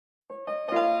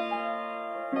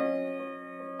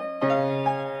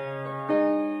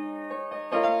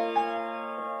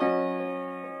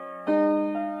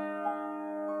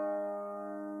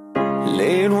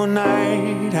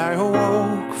I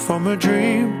awoke from a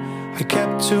dream I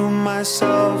kept to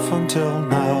myself until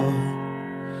now.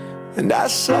 And I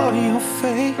saw your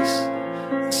face,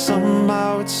 and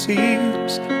somehow it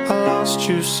seems I lost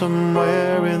you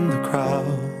somewhere in the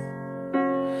crowd.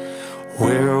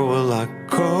 Where will I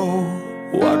go